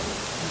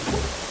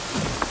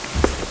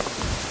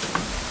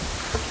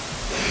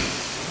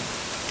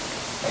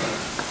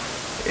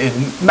In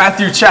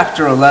Matthew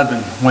chapter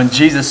 11, when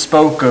Jesus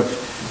spoke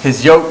of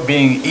his yoke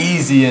being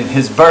easy and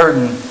his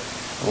burden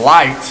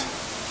light,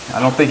 I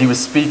don't think he was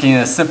speaking in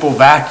a simple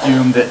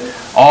vacuum that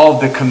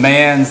all the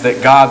commands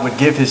that God would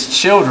give his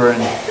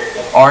children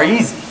are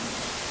easy.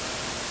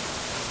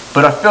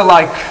 But I feel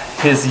like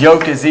his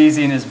yoke is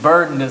easy and his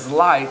burden is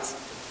light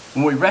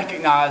when we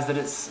recognize that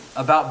it's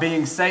about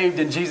being saved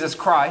in Jesus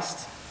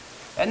Christ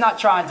and not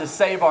trying to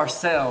save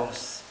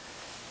ourselves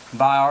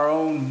by our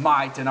own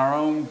might and our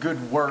own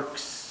good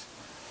works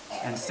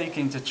and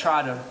seeking to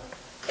try to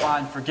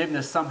find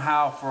forgiveness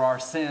somehow for our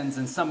sins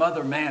in some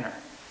other manner.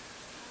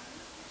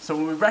 So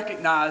when we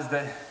recognize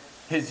that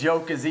his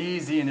yoke is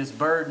easy and his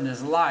burden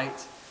is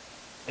light,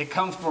 it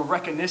comes from a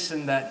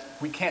recognition that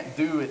we can't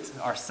do it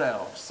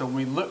ourselves. So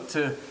we look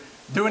to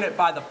doing it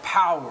by the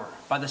power,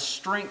 by the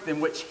strength in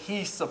which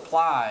he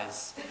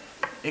supplies.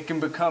 It can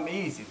become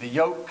easy. The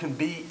yoke can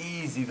be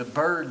easy. The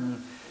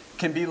burden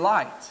can be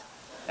light.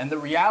 And the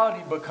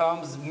reality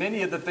becomes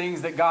many of the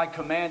things that God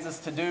commands us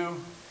to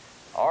do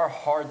are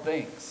hard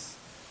things.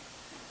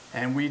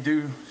 And we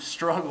do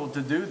struggle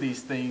to do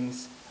these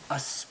things,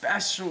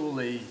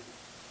 especially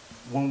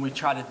when we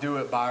try to do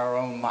it by our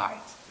own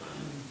might.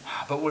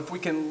 But if we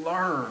can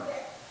learn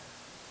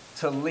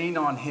to lean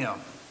on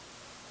him,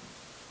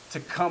 to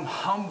come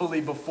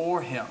humbly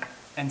before him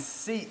and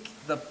seek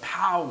the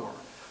power,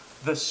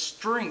 the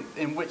strength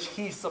in which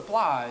he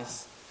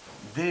supplies,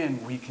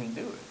 then we can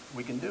do it.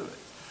 We can do it.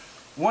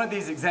 One of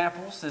these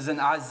examples is in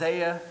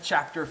Isaiah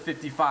chapter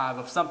 55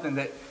 of something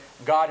that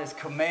God has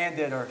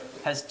commanded or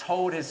has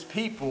told his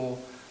people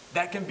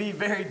that can be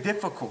very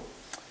difficult.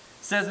 It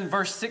says in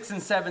verse 6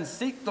 and 7,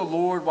 "Seek the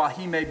Lord while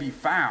he may be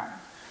found.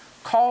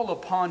 Call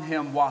upon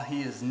him while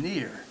he is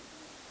near.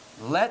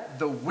 Let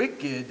the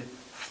wicked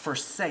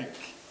forsake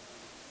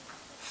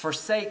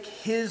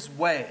his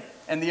way,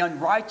 and the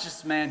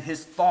unrighteous man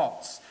his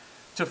thoughts.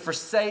 To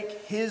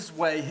forsake his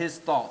way, his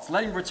thoughts.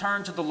 Let him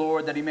return to the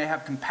Lord, that he may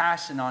have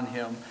compassion on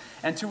him,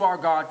 and to our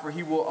God, for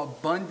he will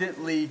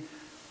abundantly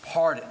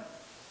pardon."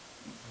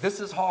 This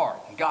is hard.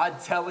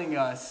 God telling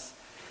us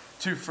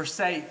to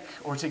forsake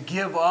or to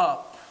give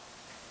up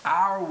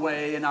our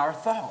way and our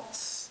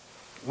thoughts.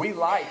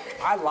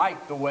 I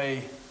like the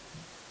way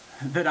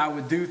that I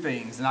would do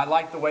things, and I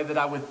like the way that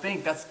I would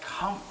think. That's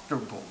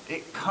comfortable.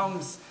 It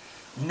comes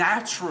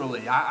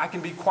naturally. I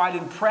can be quite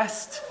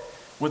impressed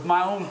with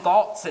my own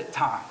thoughts at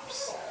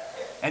times.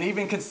 And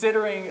even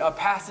considering a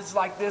passage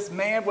like this,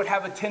 man would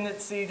have a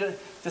tendency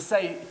to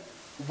say,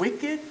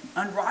 wicked,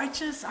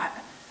 unrighteous?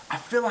 I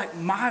feel like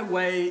my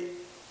way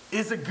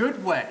is a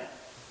good way.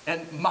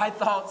 And my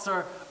thoughts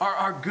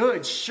are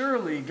good.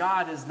 Surely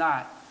God is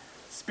not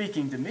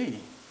speaking to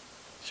me.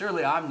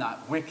 Surely I'm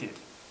not wicked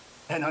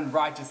and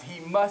unrighteous. He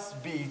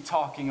must be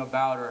talking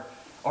about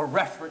or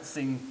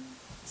referencing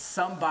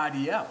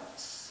somebody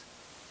else.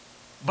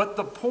 But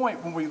the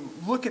point, when we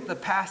look at the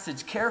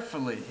passage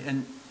carefully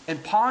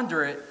and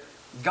ponder it,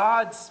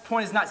 God's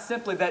point is not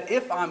simply that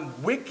if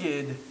I'm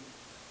wicked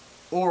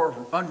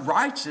or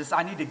unrighteous,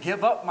 I need to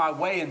give up my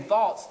way and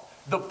thoughts.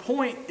 The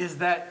point is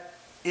that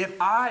if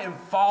I am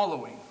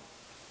following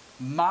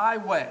my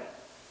way,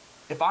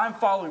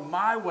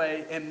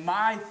 and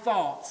my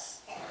thoughts,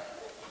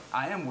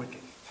 I am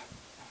wicked.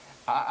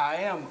 I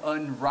am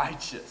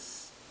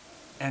unrighteous.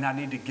 And I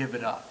need to give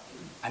it up.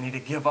 I need to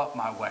give up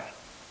my way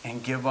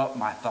and give up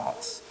my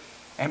thoughts.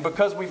 And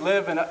because we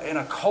live in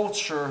a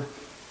culture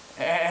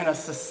and a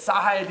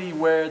society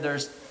where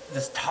there's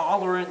this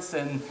tolerance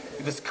and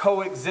this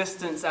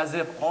coexistence as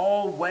if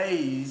all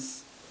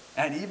ways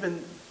and even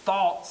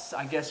thoughts,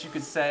 I guess you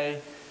could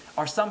say,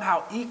 are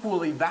somehow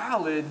equally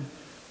valid,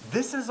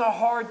 this is a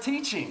hard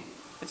teaching.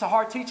 It's a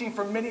hard teaching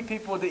for many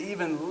people to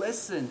even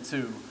listen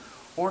to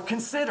or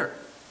consider.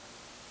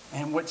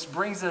 And which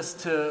brings us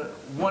to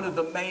one of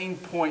the main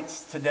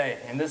points today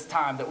in this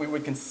time, that we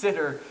would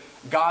consider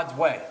God's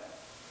way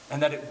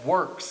and that it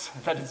works,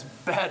 that it's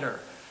better,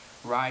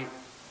 right?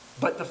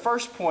 But the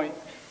first point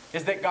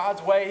is that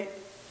God's way,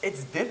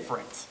 it's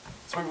different.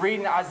 So we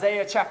read in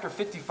Isaiah chapter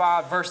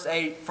 55, verse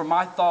 8, "For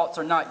my thoughts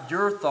are not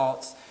your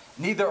thoughts,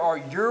 neither are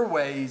your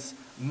ways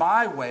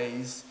my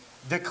ways,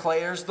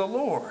 declares the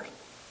Lord."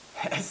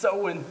 And so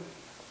when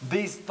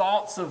these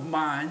thoughts of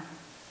mine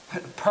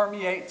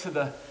permeate to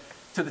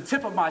the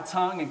tip of my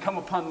tongue and come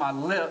upon my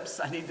lips,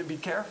 I need to be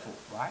careful,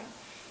 right?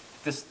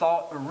 If this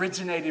thought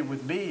originated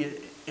with me,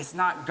 it's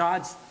not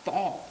God's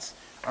thoughts.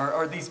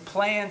 Or these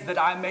plans that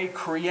I may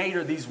create,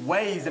 or these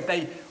ways, if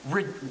they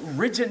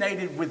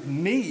originated with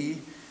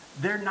me,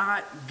 they're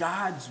not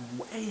God's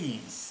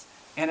ways.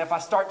 And if I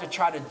start to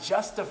try to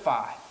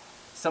justify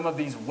some of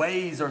these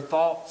ways or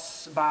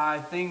thoughts by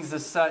things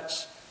as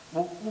such,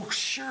 well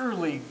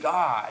surely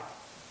God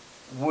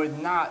would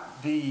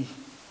not be,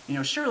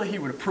 surely he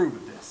would approve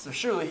of this. Or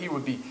surely he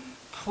would be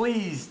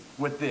pleased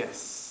with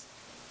this.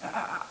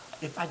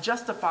 If I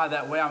justify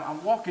that way,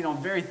 I'm walking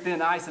on very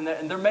thin ice, and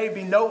there may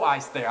be no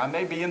ice there. I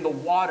may be in the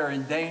water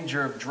in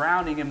danger of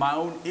drowning in my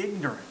own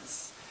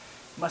ignorance.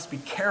 You must be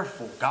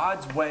careful.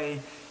 God's way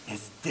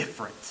is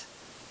different.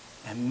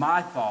 and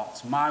my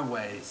thoughts, my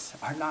ways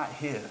are not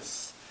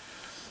his.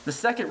 The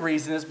second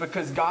reason is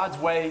because God's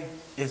way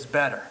is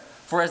better.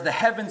 For as the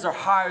heavens are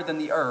higher than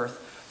the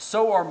earth,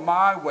 so are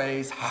my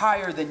ways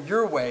higher than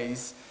your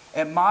ways,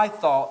 and my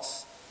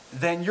thoughts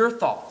than your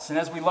thoughts. And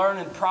as we learn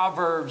in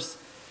Proverbs,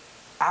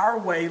 our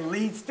way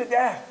leads to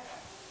death.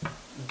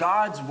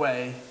 God's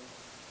way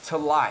to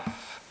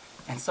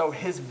life. And so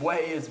his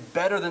way is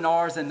better than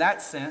ours in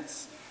that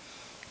sense.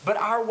 But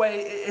our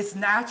way, it's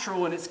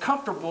natural and it's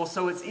comfortable,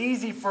 so it's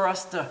easy for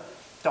us to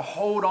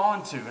hold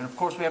on to. And of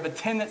course, we have a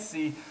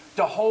tendency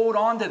to hold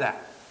on to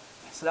that.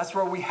 So that's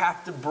where we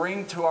have to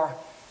bring to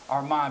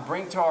our mind,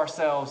 bring to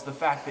ourselves the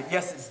fact that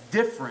yes, it's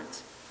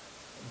different,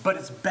 but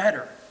it's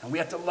better. And we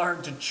have to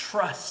learn to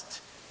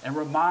trust and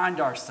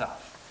remind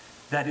ourselves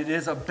that it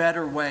is a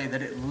better way,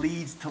 that it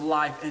leads to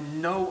life,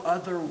 and no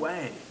other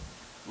way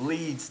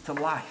leads to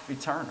life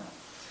eternal.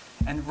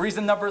 And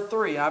reason number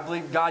 3, I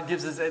believe God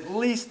gives us at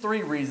least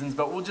 3 reasons,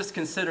 but we'll just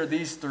consider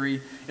these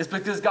 3, is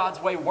because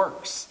God's way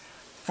works.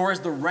 For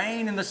as the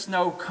rain and the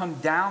snow come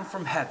down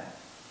from heaven,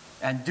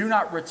 and do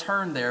not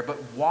return there,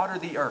 but water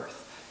the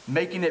earth,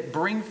 making it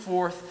bring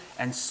forth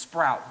and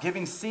sprout,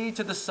 giving seed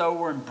to the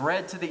sower and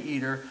bread to the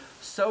eater,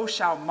 so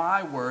shall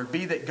my word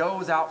be that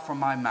goes out from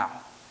my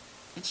mouth.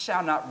 It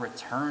shall not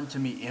return to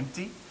me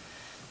empty,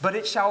 but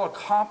it shall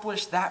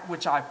accomplish that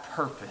which I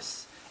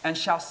purpose, and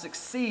shall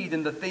succeed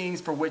in the things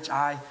for which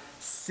I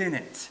send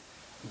it.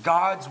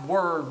 God's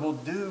word will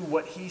do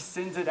what he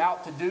sends it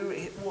out to do.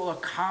 It will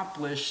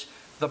accomplish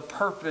the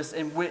purpose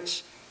in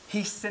which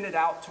he sent it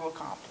out to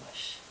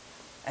accomplish.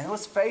 And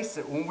let's face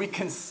it, when we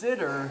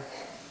consider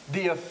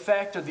the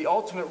effect or the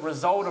ultimate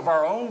result of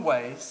our own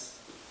ways,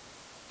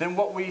 then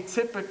what we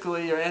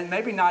typically, and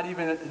maybe not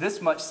even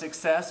this much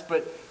success,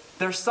 but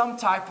there's some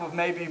type of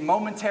maybe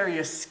momentary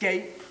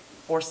escape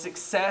or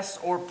success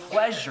or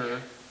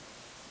pleasure.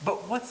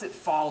 But what's it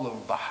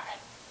followed by?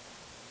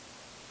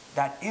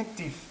 That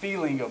empty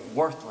feeling of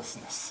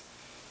worthlessness.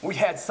 We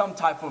had some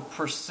type of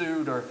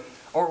pursuit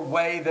or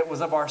way that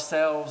was of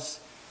ourselves,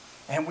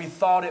 and we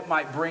thought it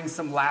might bring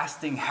some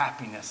lasting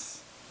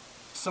happiness,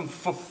 some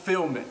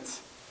fulfillment,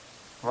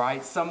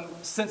 right? Some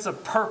sense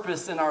of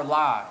purpose in our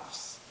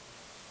lives.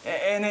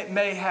 And it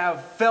may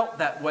have felt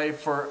that way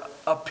for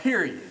a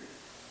period,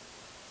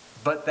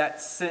 but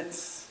that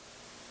sense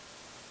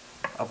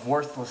of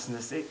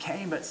worthlessness, it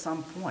came at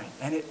some point,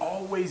 and it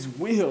always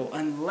will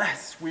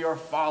unless we are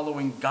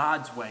following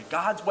God's way.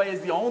 God's way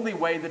is the only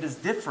way that is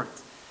different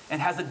and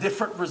has a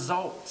different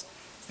result.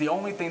 It's the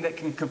only thing that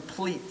can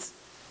complete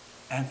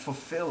and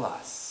fulfill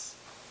us.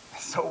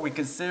 So we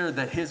consider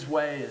that his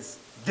way is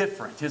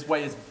different, his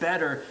way is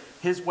better,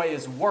 his way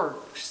is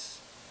works.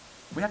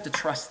 We have to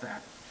trust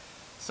that.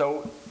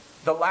 So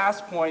the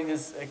last point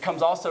is, it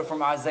comes also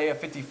from Isaiah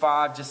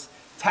 55, just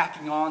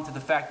tacking on to the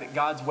fact that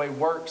God's way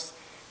works.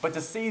 But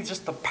to see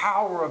just the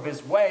power of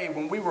his way,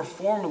 when we were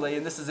formerly,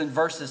 and this is in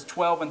verses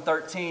 12 and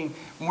 13,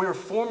 when we were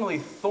formerly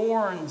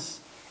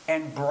thorns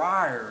and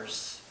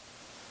briars,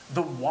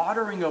 the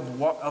watering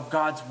of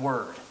God's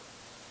word,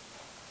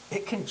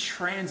 it can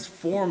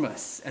transform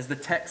us, as the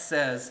text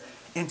says,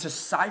 into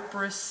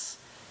cypress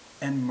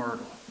and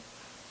myrtle.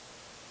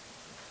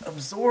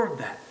 Absorb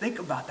that. Think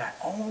about that.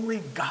 Only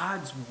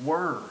God's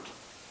word,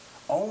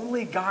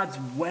 only God's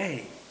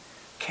way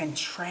can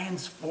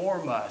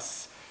transform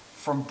us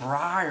from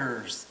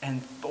briars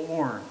and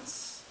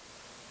thorns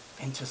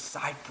into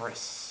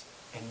cypress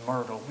and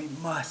myrtle. We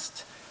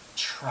must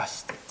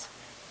trust it.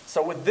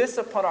 So with this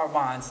upon our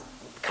minds,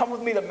 come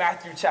with me to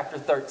Matthew chapter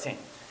 13,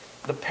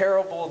 the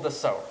parable of the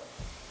sower.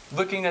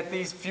 Looking at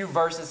these few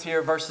verses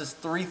here, verses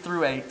 3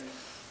 through 8,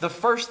 the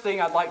first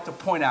thing I'd like to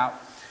point out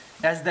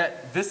is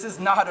that this is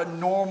not a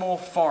normal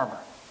farmer.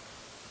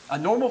 A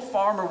normal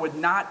farmer would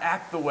not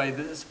act the way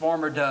that this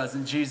farmer does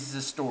in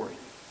Jesus' story.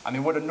 I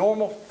mean, would a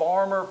normal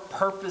farmer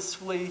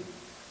purposefully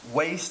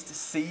waste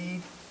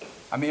seed?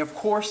 I mean, of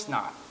course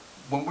not.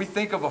 When we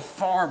think of a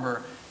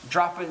farmer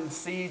dropping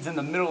seeds in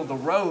the middle of the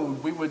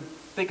road, we would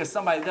think of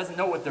somebody that doesn't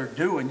know what they're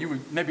doing. You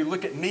would maybe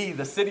look at me,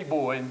 the city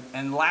boy,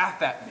 and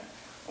laugh at me.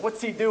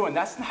 What's he doing?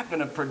 That's not going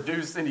to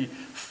produce any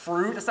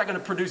fruit. It's not going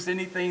to produce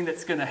anything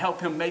that's going to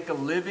help him make a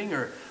living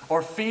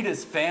or feed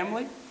his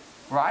family,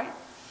 right?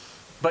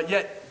 But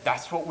yet,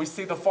 that's what we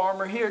see the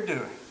farmer here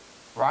doing,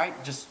 right?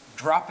 Just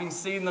dropping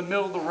seed in the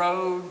middle of the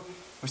road.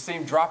 We see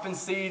him dropping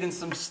seed in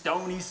some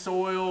stony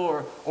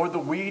soil or the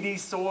weedy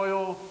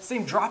soil. We see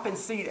him dropping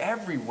seed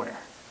everywhere.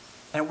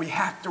 And we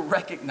have to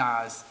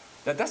recognize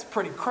that that's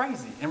pretty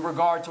crazy in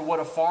regard to what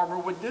a farmer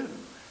would do.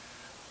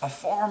 A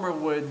farmer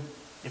would,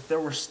 if there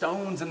were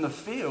stones in the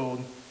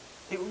field,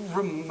 it would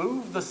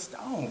remove the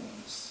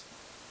stones,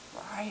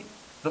 right?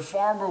 The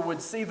farmer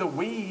would see the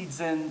weeds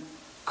and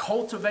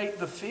cultivate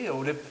the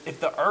field. If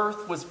the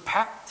earth was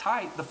packed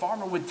tight, the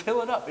farmer would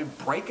till it up and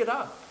break it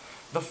up.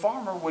 The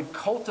farmer would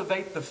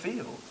cultivate the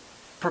field,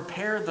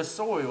 prepare the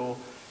soil,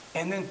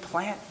 and then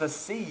plant the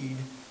seed,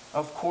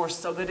 of course,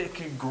 so that it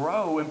could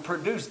grow and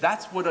produce.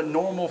 That's what a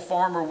normal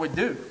farmer would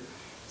do.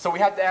 So we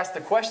have to ask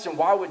the question,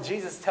 why would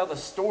Jesus tell the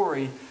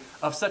story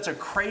of such a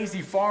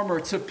crazy farmer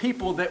to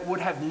people that would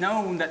have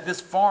known that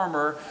this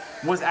farmer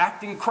was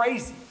acting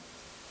crazy?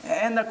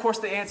 And of course,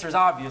 the answer is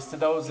obvious to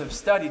those who have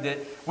studied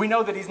it. We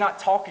know that he's not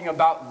talking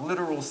about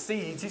literal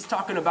seeds. He's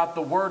talking about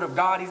the Word of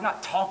God. He's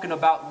not talking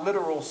about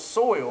literal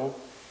soil.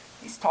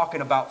 He's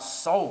talking about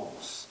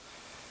souls.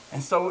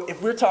 And so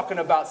if we're talking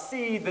about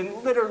seed,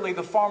 then literally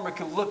the farmer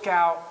could look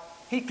out.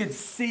 He could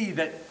see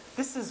that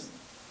this is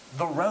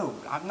the road.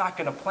 I'm not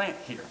going to plant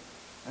here.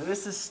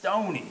 This is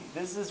stony.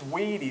 This is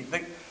weedy.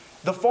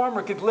 The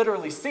farmer could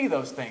literally see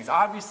those things.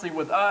 Obviously,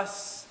 with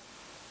us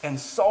and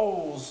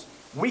souls,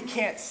 we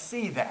can't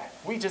see that.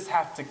 We just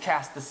have to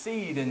cast the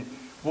seed and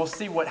we'll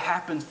see what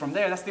happens from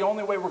there. That's the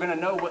only way we're going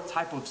to know what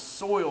type of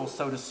soil,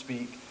 so to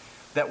speak,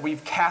 that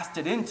we've cast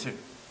it into.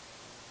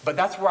 But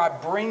that's where I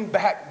bring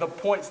back the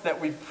points that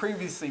we've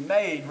previously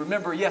made.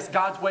 Remember, yes,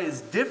 God's way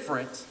is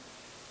different,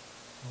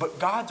 but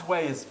God's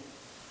way is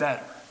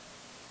better.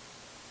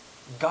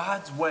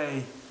 God's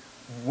way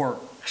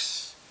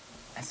works.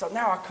 And so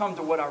now I come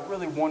to what I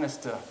really want us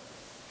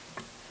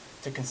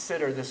to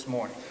consider this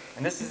morning.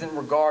 And this is in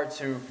regard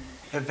to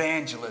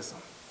evangelism.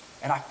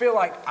 And I feel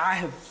like I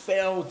have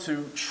failed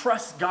to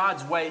trust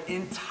God's way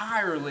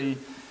entirely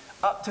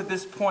up to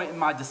this point in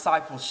my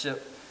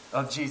discipleship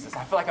of Jesus.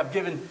 I feel like I've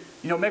given,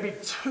 maybe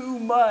too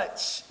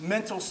much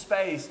mental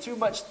space, too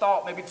much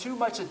thought, maybe too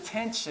much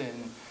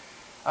attention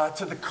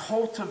to the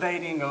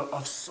cultivating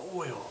of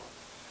soil,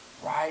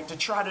 right? To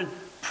try to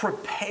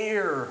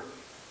prepare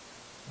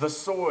the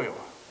soil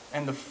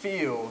and the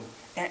field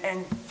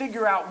and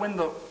figure out when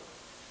the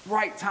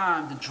right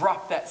time to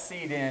drop that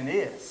seed in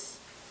is.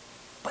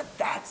 But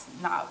that's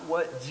not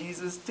what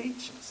Jesus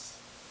teaches.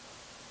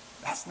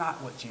 That's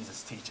not what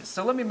Jesus teaches.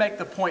 So let me make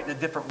the point in a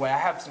different way. I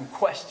have some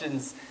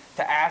questions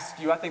to ask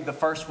you. I think the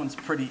first one's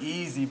pretty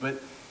easy,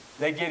 but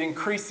they get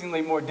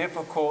increasingly more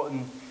difficult,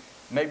 and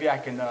maybe I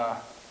can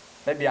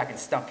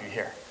stump you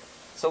here.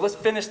 So let's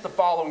finish the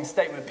following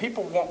statement.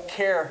 People won't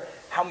care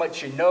how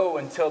much you know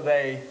until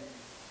they,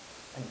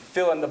 and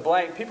fill in the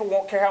blank. People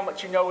won't care how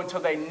much you know until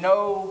they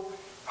know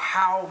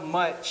how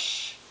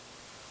much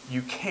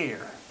you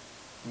care.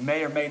 You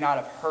may or may not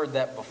have heard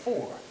that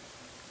before.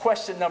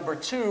 Question number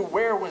 2,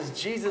 where was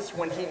Jesus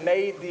when he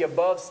made the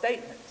above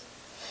statement?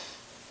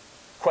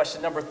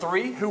 Question number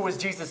 3, who was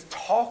Jesus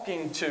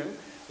talking to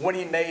when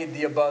he made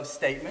the above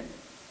statement?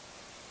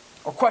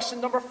 Or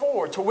question number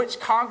 4, to which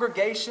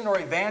congregation or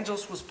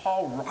evangelist was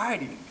Paul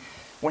writing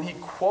when he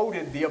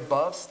quoted the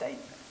above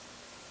statement?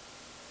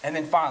 And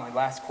then finally,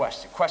 last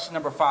question. Question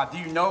number 5, do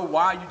you know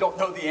why you don't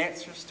know the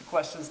answers to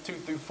questions 2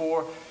 through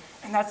 4?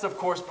 And that's, of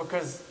course,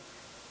 because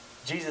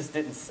Jesus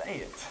didn't say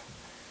it.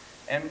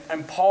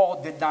 And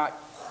Paul did not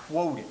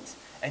quote it.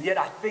 And yet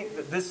I think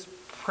that this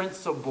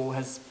principle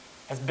has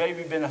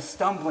maybe been a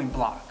stumbling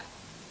block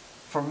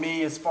for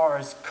me as far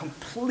as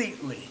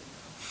completely,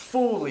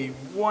 fully,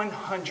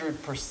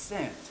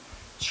 100%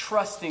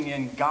 trusting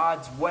in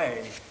God's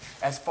way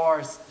as far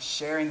as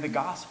sharing the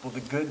gospel,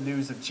 the good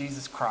news of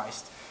Jesus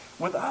Christ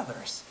with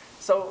others.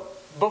 So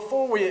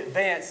before we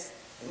advance,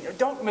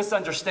 don't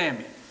misunderstand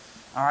me.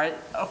 All right?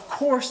 Of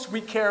course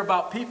we care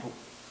about people.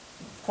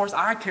 Of course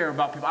I care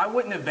about people. I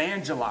wouldn't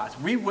evangelize.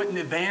 We wouldn't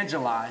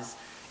evangelize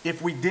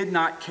if we did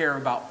not care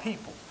about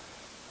people.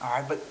 All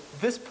right? But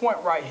this point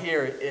right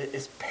here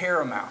is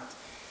paramount.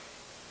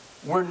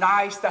 We're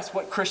nice. That's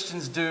what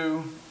Christians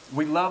do.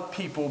 We love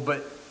people,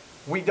 but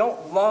we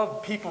don't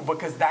love people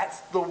because that's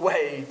the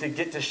way to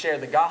get to share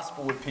the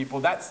gospel with people.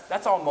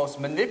 That's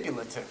almost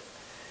manipulative.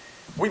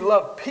 We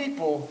love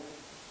people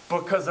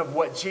because of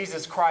what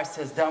Jesus Christ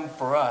has done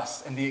for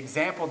us and the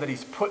example that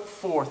he's put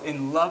forth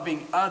in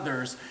loving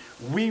others.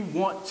 We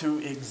want to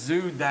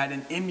exude that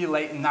and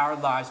emulate in our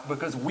lives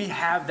because we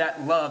have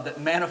that love that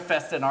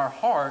manifests in our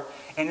heart,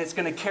 and it's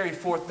going to carry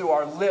forth through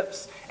our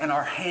lips and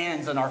our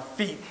hands and our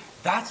feet.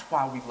 That's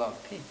why we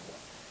love people.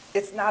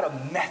 It's not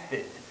a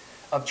method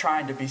of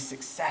trying to be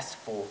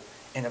successful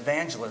in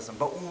evangelism.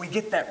 But when we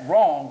get that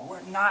wrong,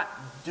 we're not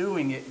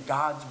doing it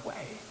God's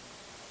way.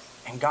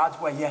 And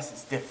God's way, yes,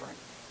 it's different,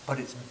 but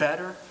it's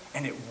better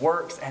and it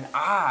works, and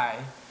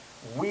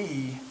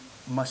we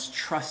must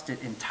trust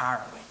it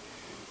entirely.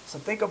 So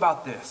think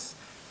about this.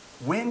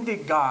 When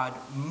did God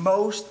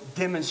most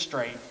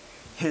demonstrate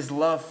his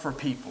love for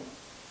people?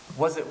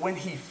 Was it when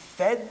he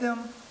fed them?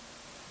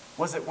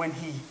 Was it when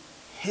he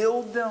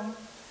healed them?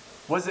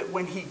 Was it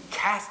when he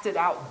casted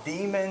out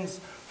demons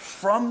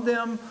from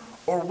them?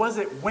 Or was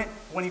it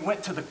when he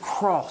went to the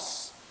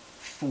cross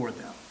for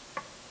them?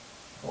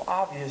 Well,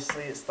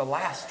 obviously it's the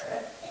last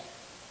one.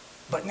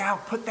 But now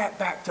put that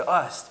back to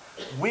us.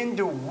 When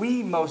do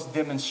we most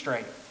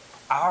demonstrate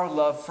our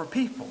love for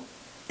people?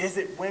 Is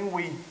it when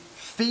we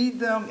feed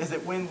them? Is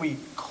it when we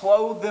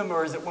clothe them?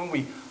 Or is it when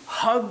we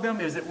hug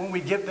them? Is it when we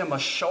give them a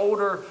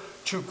shoulder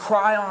to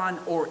cry on?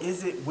 Or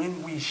is it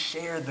when we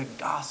share the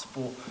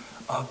gospel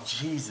of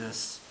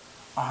Jesus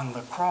on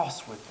the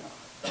cross with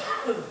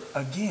them?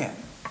 Again,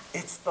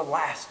 it's the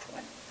last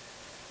one.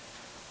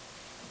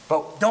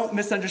 But don't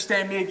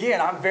misunderstand me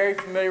again. I'm very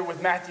familiar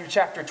with Matthew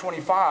chapter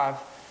 25.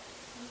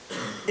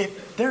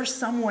 if there's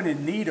someone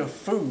in need of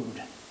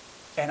food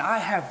and I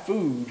have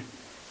food,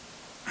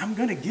 I'm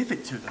going to give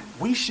it to them.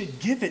 We should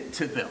give it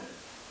to them,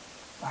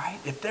 right?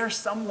 If there's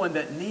someone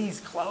that needs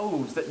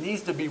clothes, that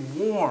needs to be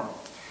warm,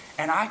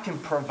 and I can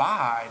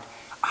provide,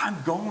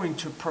 I'm going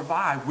to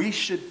provide. We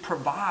should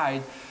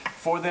provide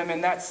for them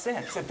in that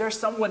sense. If there's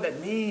someone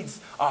that needs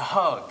a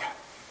hug,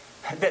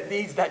 that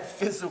needs that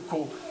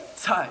physical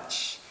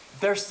touch, if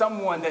there's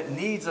someone that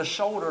needs a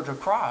shoulder to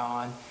cry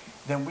on,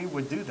 then we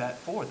would do that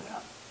for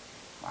them,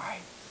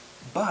 right?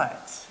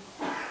 But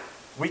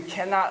we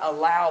cannot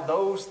allow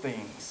those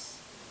things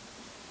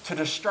to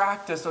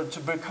distract us or to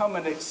become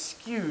an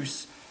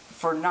excuse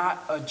for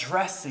not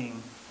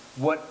addressing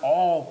what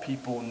all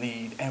people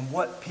need and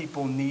what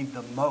people need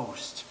the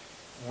most,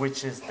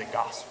 which is the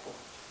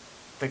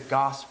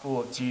gospel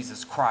of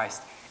Jesus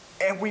Christ.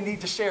 And we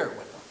need to share it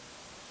with them.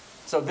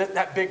 So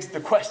that begs the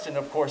question,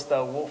 of course,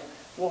 though,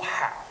 well,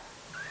 how?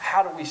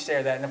 How do we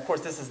share that? And of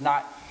course, this is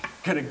not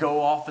going to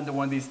go off into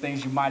one of these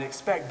things you might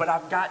expect, but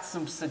I've got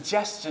some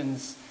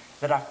suggestions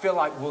that I feel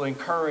like will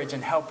encourage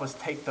and help us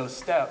take those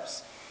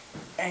steps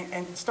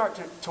and start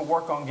to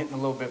work on getting a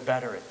little bit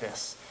better at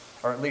this,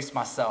 or at least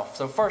myself.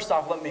 So first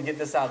off, let me get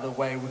this out of the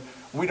way.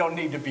 We don't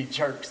need to be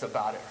jerks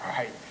about it,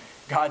 right?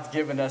 God's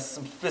given us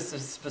some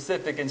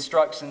specific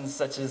instructions,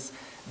 such as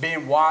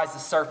being wise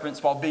as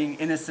serpents while being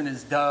innocent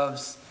as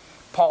doves.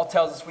 Paul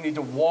tells us we need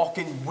to walk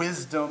in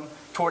wisdom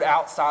toward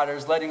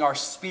outsiders, letting our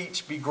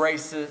speech be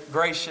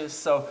gracious.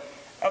 So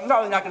I'm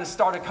probably not going to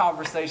start a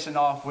conversation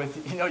off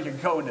with, you're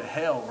going to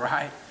hell,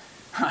 right?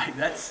 Right,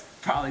 that's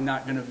probably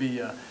not going to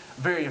be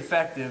very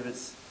effective.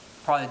 It's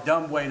probably a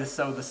dumb way to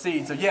sow the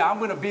seed. So yeah,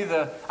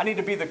 I need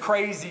to be the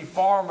crazy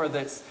farmer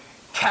that's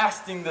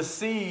casting the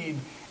seed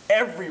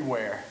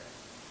everywhere.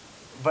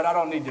 But I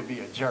don't need to be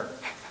a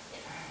jerk.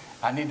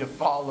 I need to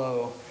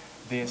follow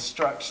the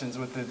instructions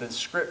within the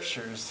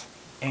scriptures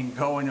in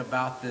going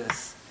about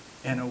this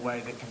in a way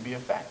that can be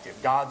effective.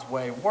 God's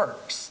way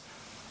works.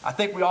 I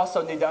think we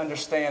also need to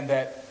understand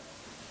that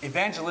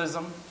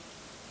evangelism,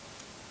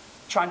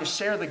 trying to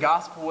share the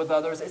gospel with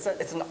others,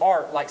 it's an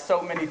art like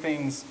so many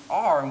things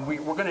are. And we're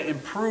going to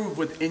improve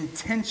with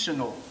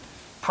intentional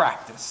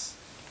practice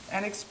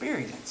and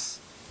experience.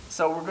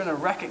 So we're going to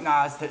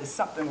recognize that it's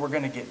something we're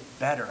going to get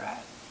better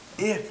at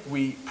if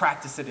we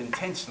practice it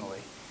intentionally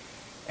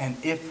and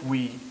if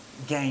we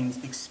gain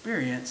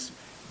experience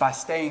by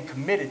staying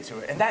committed to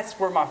it. And that's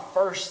where my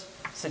first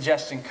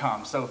suggestion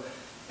comes. So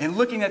in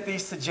looking at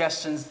these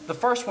suggestions, the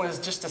first one is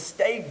just to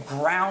stay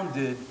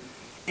grounded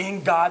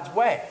in God's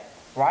way,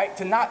 right?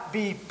 To not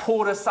be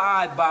pulled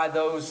aside by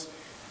those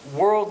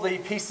worldly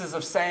pieces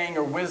of saying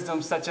or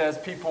wisdom, such as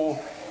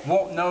people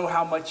won't know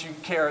how much you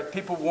care,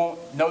 people won't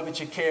know that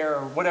you care,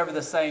 or whatever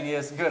the saying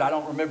is. Good, I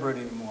don't remember it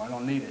anymore, I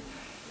don't need it.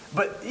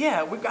 But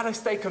yeah, we've got to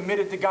stay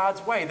committed to God's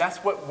way. That's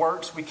what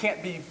works. We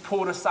can't be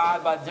pulled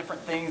aside by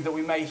different things that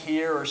we may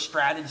hear or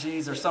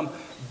strategies or some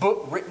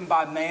book written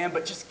by man,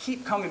 but just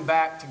keep coming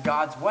back to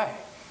God's way.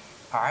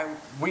 All right?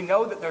 We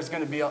know that there's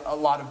going to be a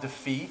lot of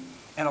defeat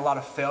and a lot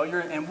of failure,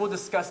 and we'll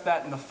discuss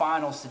that in the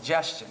final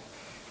suggestion.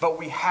 But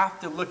we have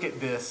to look at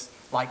this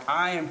like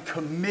I am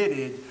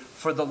committed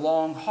for the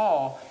long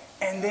haul,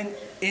 and then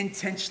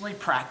intentionally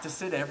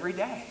practice it every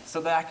day so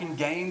that I can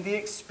gain the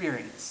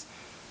experience.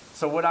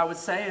 So what I would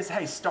say is,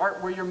 hey,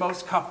 start where you're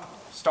most comfortable.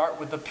 Start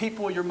with the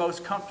people you're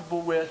most comfortable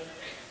with.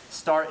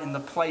 Start in the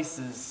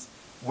places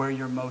where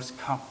you're most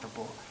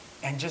comfortable.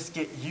 And just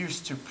get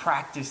used to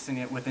practicing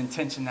it with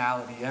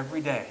intentionality every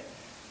day.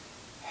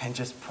 And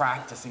just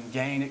practice and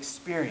gain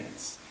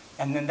experience.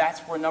 And then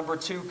that's where number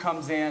 2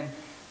 comes in.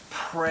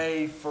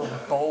 Pray for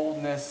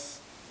boldness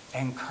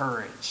and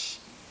courage.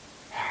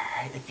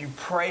 If you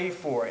pray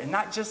for it, and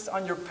not just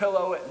on your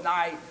pillow at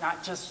night,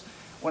 not just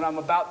when I'm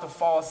about to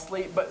fall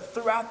asleep, but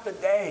throughout the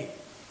day,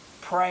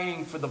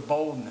 praying for the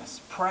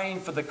boldness, praying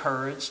for the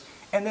courage,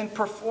 and then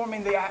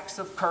performing the acts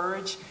of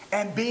courage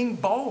and being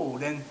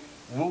bold, and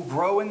we'll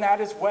grow in that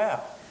as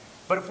well.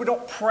 But if we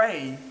don't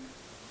pray,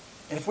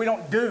 and if we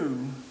don't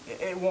do,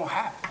 it won't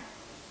happen.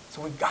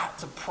 So we've got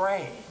to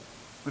pray.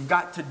 We've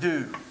got to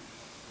do.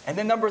 And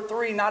then number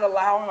 3, not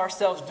allowing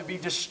ourselves to be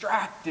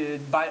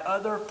distracted by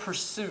other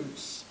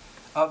pursuits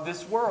of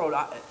this world.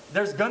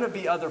 There's going to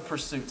be other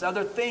pursuits,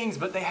 other things,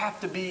 but they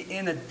have to be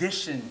in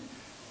addition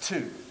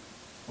to.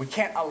 We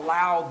can't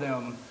allow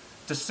them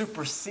to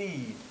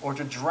supersede or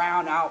to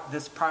drown out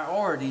this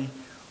priority.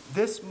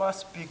 This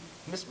must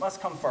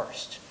come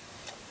first.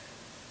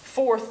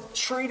 4th,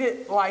 treat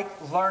it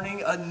like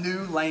learning a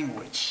new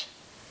language.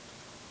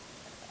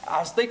 I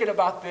was thinking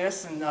about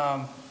this, and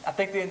I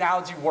think the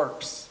analogy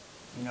works.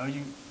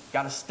 You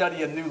got to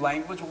study a new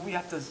language. Well, we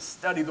have to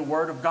study the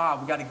Word of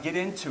God. We got to get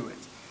into it.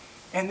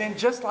 And then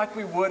just like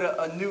we would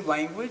a new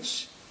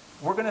language,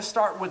 we're going to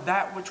start with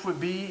that which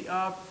would be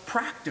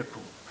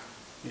practical.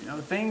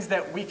 Things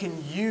that we can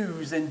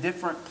use in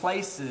different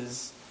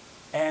places.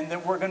 And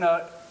then we're going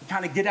to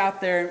kind of get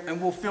out there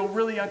and we'll feel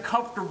really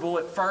uncomfortable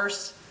at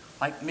first.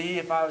 Like me,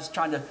 if I was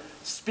trying to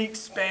speak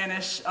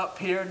Spanish up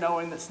here,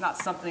 knowing that's not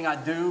something I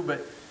do,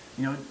 but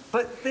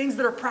But things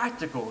that are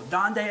practical.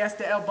 Donde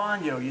este el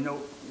baño?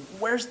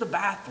 Where's the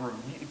bathroom?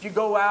 If you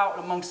go out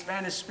among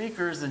Spanish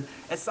speakers, and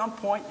at some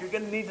point you're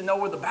going to need to know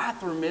where the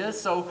bathroom is,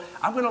 so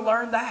I'm going to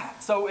learn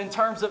that. So in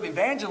terms of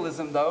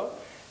evangelism, though,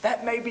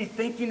 that may be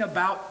thinking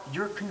about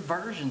your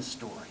conversion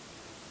story.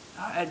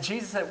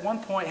 Jesus at one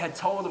point had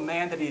told a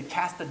man that he had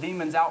cast the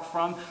demons out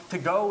from to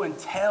go and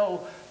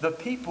tell the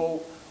people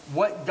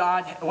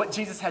what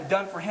Jesus had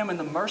done for him and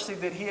the mercy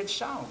that he had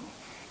shown.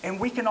 And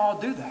we can all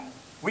do that.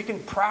 We can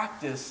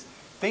practice,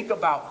 think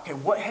about, okay,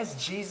 what has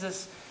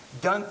Jesus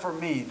done for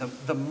me?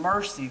 The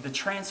mercy, the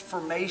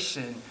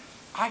transformation.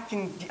 I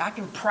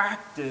can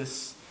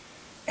practice,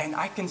 and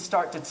I can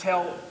start to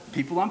tell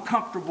people I'm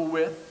comfortable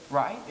with,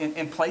 right?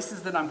 In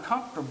places that I'm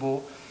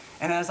comfortable.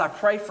 And as I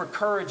pray for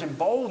courage and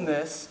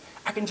boldness,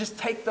 I can just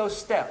take those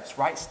steps,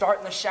 right? Start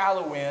in the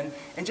shallow end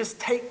and just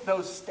take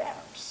those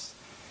steps.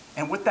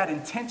 And with that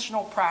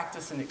intentional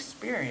practice and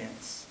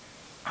experience,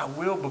 I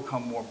will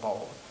become more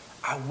bold.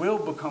 I will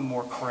become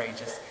more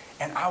courageous.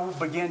 And I will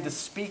begin to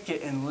speak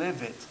it and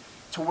live it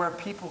to where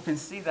people can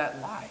see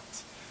that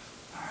light.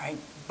 All right?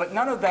 But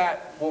none of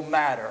that will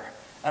matter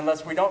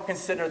unless we don't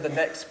consider the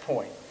next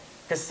point.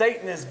 Because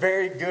Satan is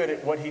very good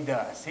at what he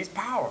does. He's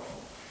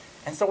powerful.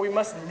 And so we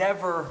must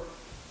never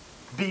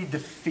be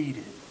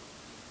defeated.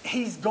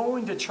 He's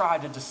going to try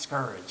to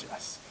discourage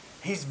us.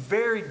 He's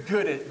very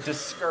good at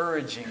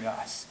discouraging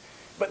us.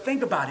 But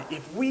think about it.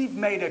 If we've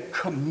made a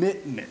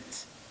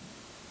commitment,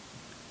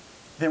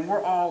 then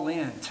we're all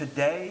in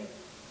today,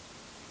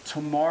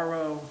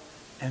 tomorrow,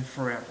 and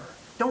forever.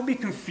 Don't be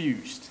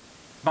confused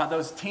by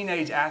those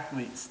teenage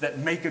athletes that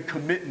make a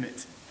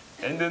commitment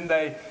and then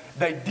they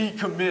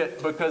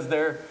decommit because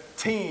their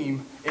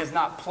team is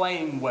not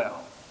playing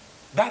well.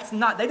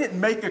 They didn't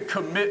make a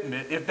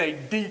commitment if they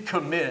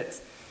decommit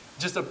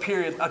just a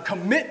period. A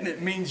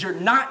commitment means you're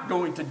not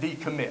going to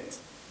decommit.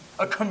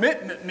 A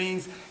commitment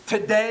means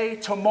today,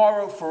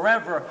 tomorrow,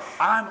 forever,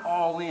 I'm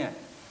all in.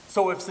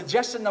 So if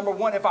suggestion number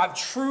one, if I've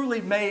truly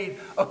made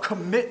a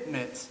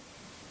commitment,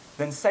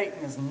 then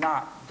Satan is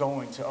not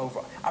going to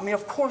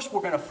of course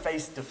we're going to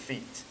face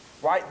defeat,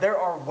 right? There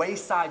are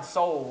wayside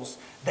souls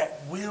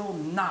that will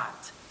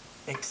not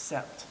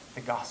accept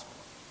the gospel.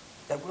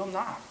 That will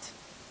not.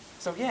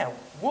 So yeah,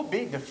 we'll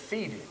be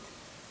defeated.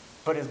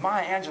 But as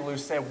Maya Angelou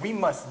said, we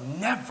must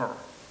never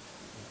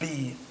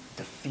be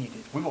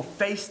defeated. We will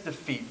face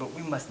defeat, but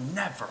we must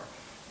never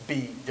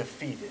be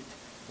defeated,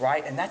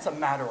 right? And that's a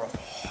matter of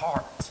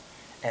heart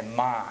and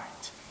mind.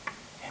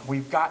 And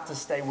we've got to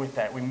stay with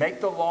that. We make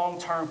the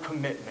long-term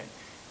commitment.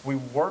 We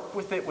work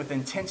with it with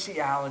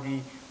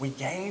intentionality. We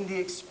gain the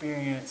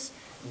experience.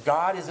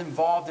 God is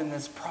involved in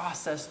this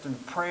process through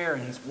prayer,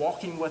 and He's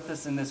walking with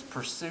us in this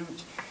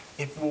pursuit.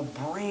 If we'll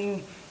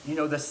bring,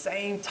 the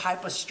same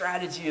type of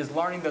strategy as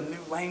learning the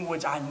new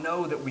language, I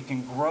know that we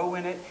can grow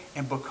in it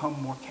and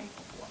become more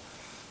capable.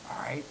 All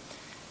right?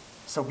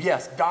 So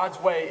yes, God's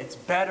way, it's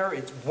better,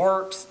 it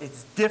works,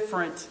 it's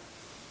different.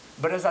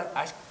 But as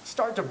I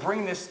start to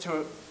bring this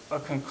to a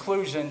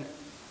conclusion,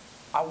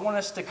 I want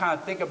us to kind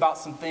of think about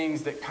some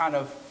things that kind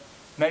of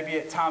maybe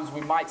at times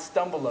we might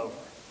stumble over.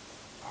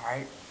 All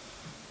right?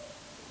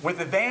 With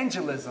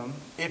evangelism,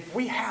 if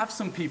we have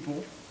some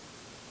people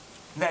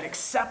that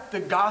accept the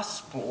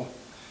gospel,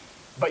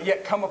 but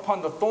yet come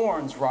upon the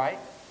thorns, right?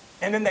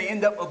 And then they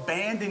end up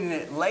abandoning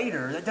it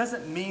later, that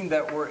doesn't mean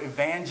that we're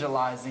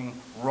evangelizing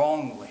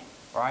wrongly,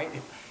 right?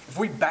 If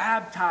we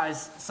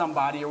baptize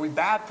somebody or we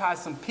baptize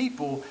some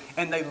people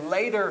and they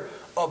later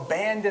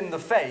abandon the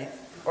faith,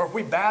 or if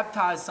we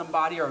baptize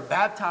somebody or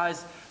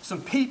baptize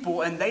some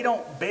people and they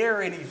don't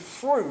bear any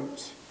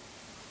fruit,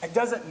 it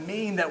doesn't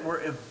mean that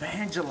we're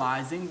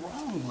evangelizing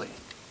wrongly.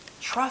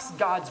 Trust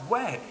God's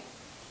way.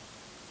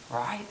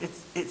 Right?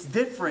 It's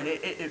different.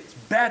 It's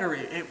better.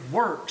 It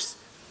works.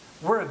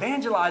 We're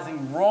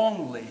evangelizing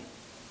wrongly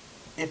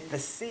if the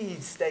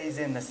seed stays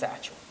in the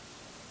satchel.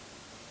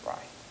 Right?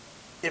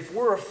 If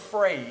we're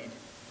afraid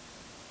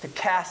to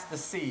cast the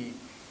seed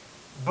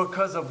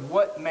because of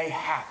what may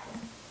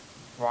happen,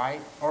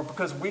 right? Or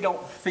because we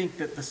don't think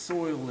that the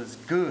soil is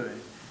good,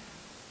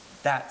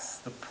 that's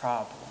the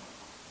problem.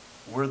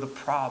 We're the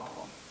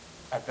problem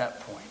at that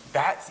point.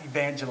 That's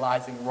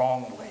evangelizing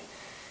wrongly.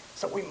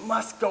 So we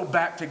must go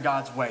back to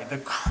God's way. The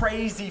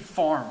crazy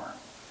farmer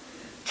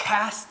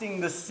casting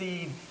the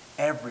seed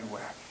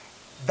everywhere.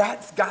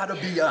 That's got to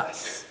be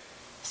us.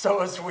 So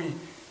as we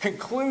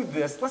conclude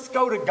this, let's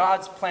go to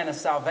God's plan of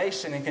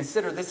salvation and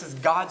consider this is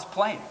God's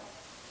plan.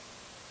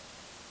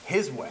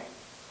 His way,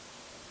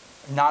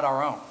 not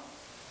our own.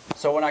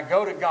 So when I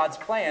go to God's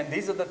plan,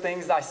 these are the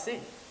things I see. You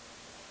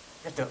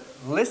have to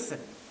listen,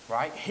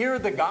 right? Hear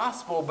the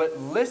gospel, but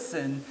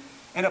listen.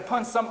 And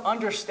upon some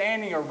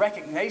understanding or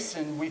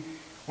recognition,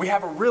 we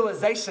have a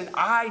realization,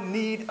 I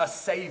need a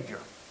Savior.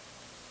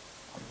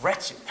 I'm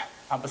wretched.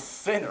 I'm a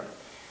sinner.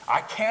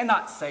 I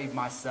cannot save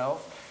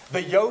myself.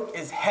 The yoke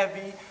is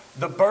heavy.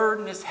 The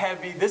burden is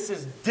heavy. This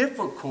is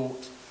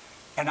difficult.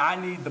 And I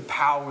need the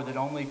power that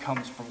only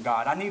comes from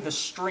God. I need the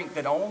strength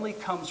that only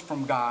comes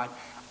from God.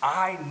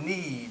 I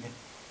need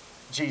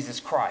Jesus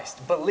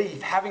Christ.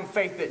 Belief, having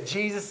faith that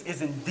Jesus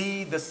is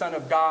indeed the Son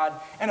of God,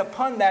 and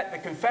upon that, the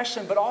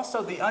confession, but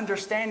also the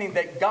understanding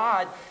that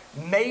God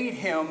made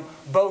him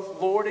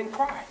both Lord and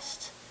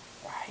Christ.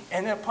 Right?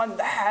 And then upon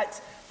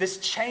that, this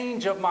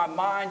change of my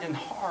mind and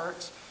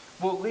heart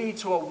will lead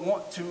to a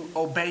want to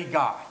obey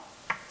God.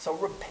 So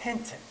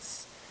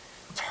repentance,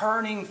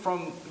 turning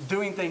from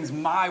doing things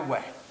my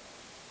way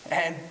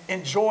and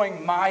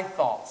enjoying my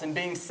thoughts and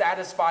being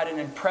satisfied and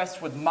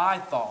impressed with my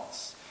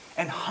thoughts,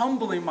 and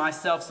humbling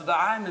myself so that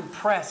I'm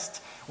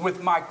impressed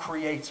with my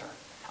Creator.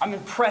 I'm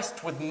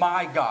impressed with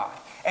my God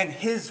and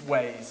His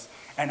ways,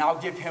 and I'll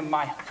give Him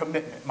my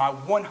commitment, my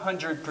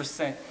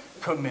 100%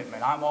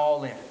 commitment. I'm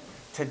all in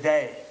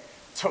today,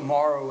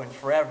 tomorrow, and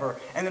forever.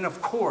 And then,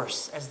 of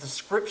course, as the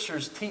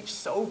Scriptures teach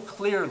so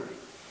clearly,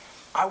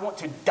 I want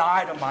to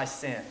die to my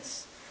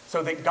sins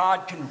so that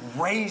God can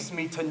raise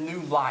me to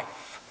new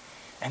life.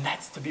 And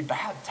that's to be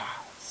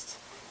baptized,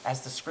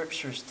 as the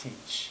Scriptures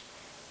teach.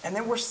 And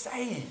then we're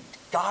saved.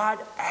 God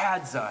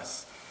adds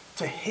us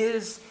to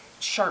His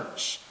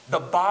church, the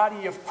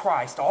body of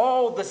Christ,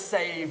 all the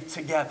saved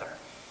together.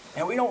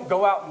 And we don't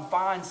go out and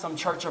find some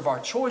church of our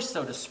choice,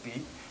 so to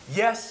speak.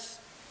 Yes,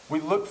 we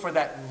look for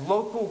that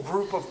local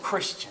group of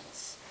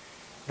Christians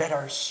that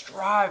are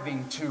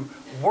striving to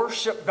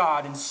worship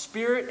God in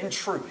spirit and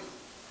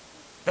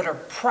truth, that are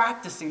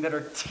practicing, that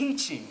are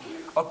teaching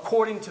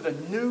according to the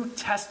New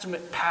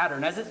Testament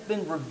pattern as it's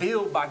been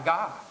revealed by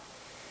God.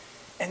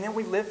 And then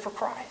we live for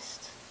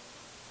Christ.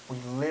 We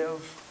live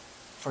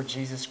for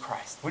Jesus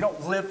Christ. We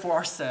don't live for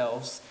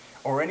ourselves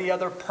or any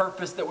other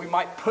purpose that we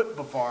might put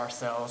before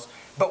ourselves,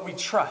 but we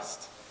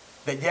trust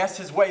that yes,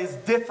 His way is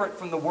different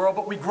from the world,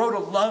 but we grow to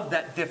love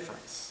that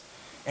difference.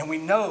 And we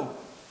know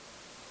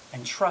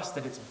and trust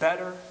that it's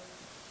better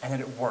and that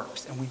it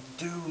works. And we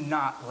do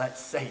not let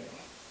Satan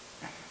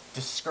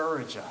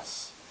discourage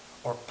us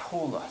or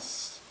pull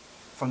us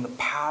from the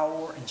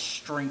power and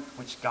strength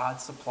which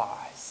God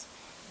supplies,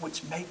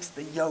 which makes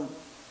the yoke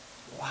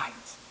light,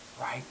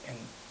 right?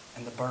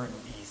 And the burden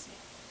easy,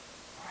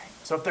 right?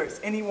 So if there's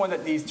anyone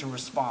that needs to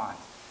respond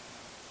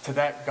to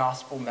that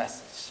gospel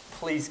message,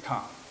 please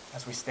come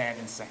as we stand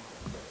and sing.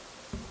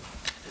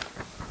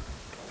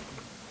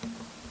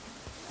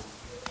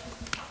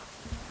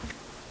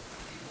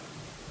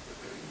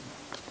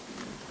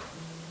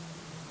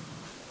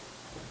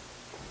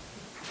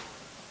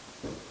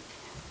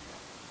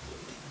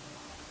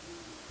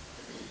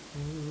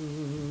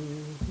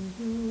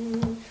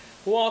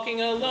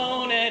 Walking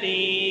alone at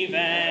eve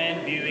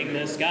and viewing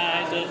the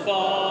skies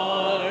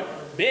afar,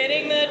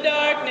 bidding the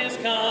darkness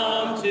come.